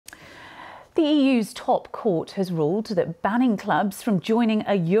The EU's top court has ruled that banning clubs from joining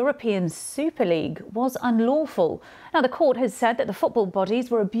a European Super League was unlawful. Now, the court has said that the football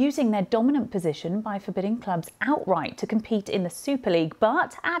bodies were abusing their dominant position by forbidding clubs outright to compete in the Super League,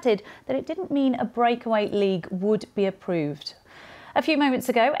 but added that it didn't mean a breakaway league would be approved. A few moments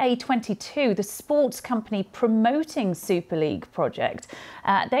ago, A22, the sports company promoting Super League project,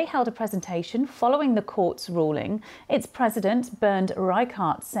 they held a presentation following the court's ruling. Its president, Bernd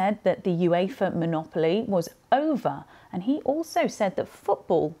Reichart, said that the UEFA monopoly was over, and he also said that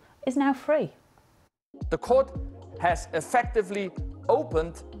football is now free. The court has effectively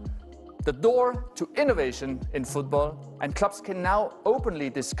opened the door to innovation in football, and clubs can now openly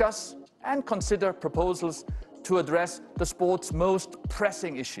discuss and consider proposals to address the sport's most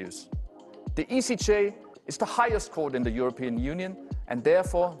pressing issues. The ECJ is the highest court in the European Union, and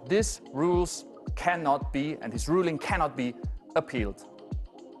therefore this ruling cannot be appealed.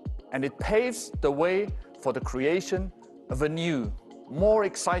 And it paves the way for the creation of a new, more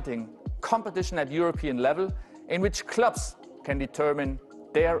exciting competition at European level in which clubs can determine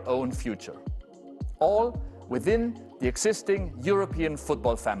their own future, all within the existing European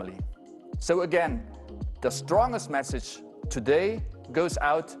football family. So again, the strongest message today goes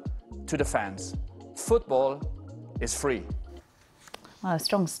out to the fans. Football is free. Well, a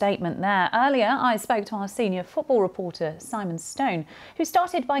strong statement there. Earlier, I spoke to our senior football reporter, Simon Stone, who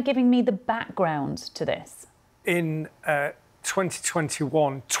started by giving me the background to this. In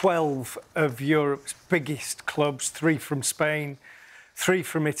 2021, 12 of Europe's biggest clubs, 3 from Spain, 3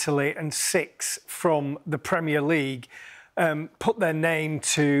 from Italy and 6 from the Premier League, put their name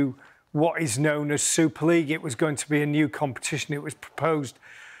to what is known as Super League. It was going to be a new competition. It was proposed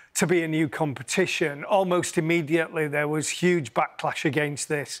to be a new competition. Almost immediately, there was huge backlash against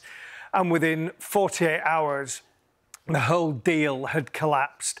this. And within 48 hours, the whole deal had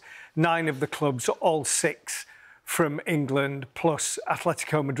collapsed. 9 of the clubs, all 6 from England, plus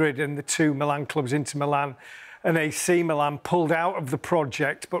Atletico Madrid and the 2 Milan clubs, Inter Milan and AC Milan, pulled out of the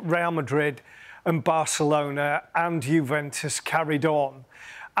project. But Real Madrid and Barcelona and Juventus carried on.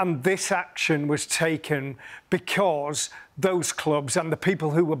 And this action was taken because those clubs and the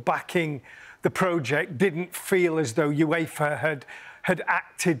people who were backing the project didn't feel as though UEFA had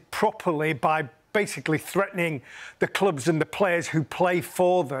acted properly by basically threatening the clubs and the players who play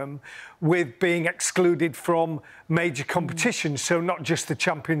for them with being excluded from major competitions. So not just the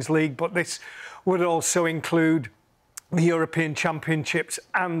Champions League, but this would also include the European Championships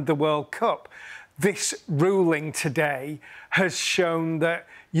and the World Cup. This ruling today has shown that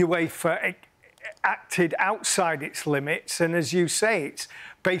UEFA acted outside its limits, and as you say, it's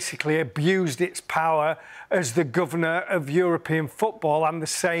basically abused its power as the governor of European football, and the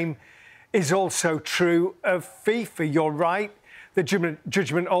same is also true of FIFA. You're right. The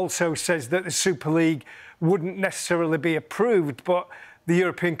judgment also says that the Super League wouldn't necessarily be approved, but the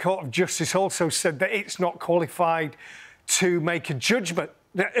European Court of Justice also said that it's not qualified to make a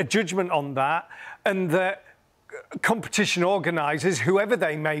judgment on that, and that competition organisers, whoever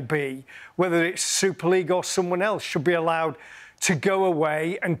they may be, whether it's Super League or someone else, should be allowed to go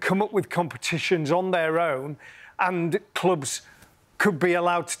away and come up with competitions on their own, and clubs could be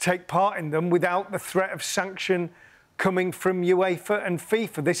allowed to take part in them without the threat of sanction coming from Uefa and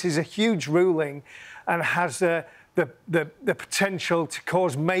FIFA. This is a huge ruling and has the potential to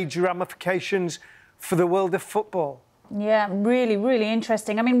cause major ramifications for the world of football. Yeah, really, really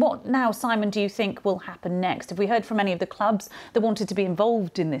interesting. I mean, what now, Simon, do you think will happen next? Have we heard from any of the clubs that wanted to be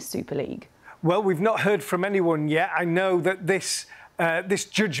involved in this Super League? Well, we've not heard from anyone yet. I know that this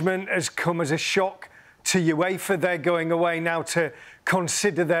judgment has come as a shock to UEFA. They're going away now to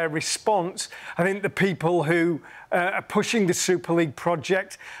consider their response. I think the people who are pushing the Super League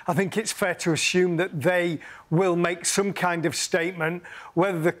project, I think it's fair to assume that they will make some kind of statement.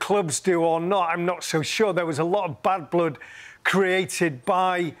 Whether the clubs do or not, I'm not so sure. There was a lot of bad blood created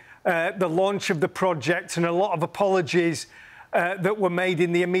by the launch of the project and a lot of apologies that were made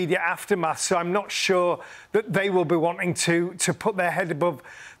in the immediate aftermath. So I'm not sure that they will be wanting to put their head above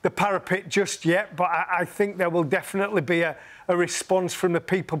the parapet just yet. But I think there will definitely be a response from the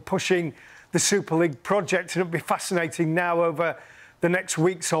people pushing the Super League project. And it'll be fascinating now over the next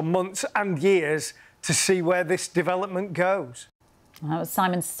weeks or months and years to see where this development goes. That was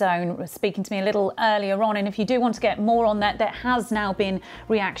Simon Stone speaking to me a little earlier on. And if you do want to get more on that, there has now been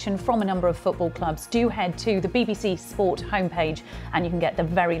reaction from a number of football clubs. Do head to the BBC Sport homepage and you can get the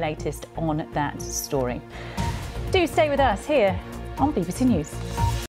very latest on that story. Do stay with us here on BBC News.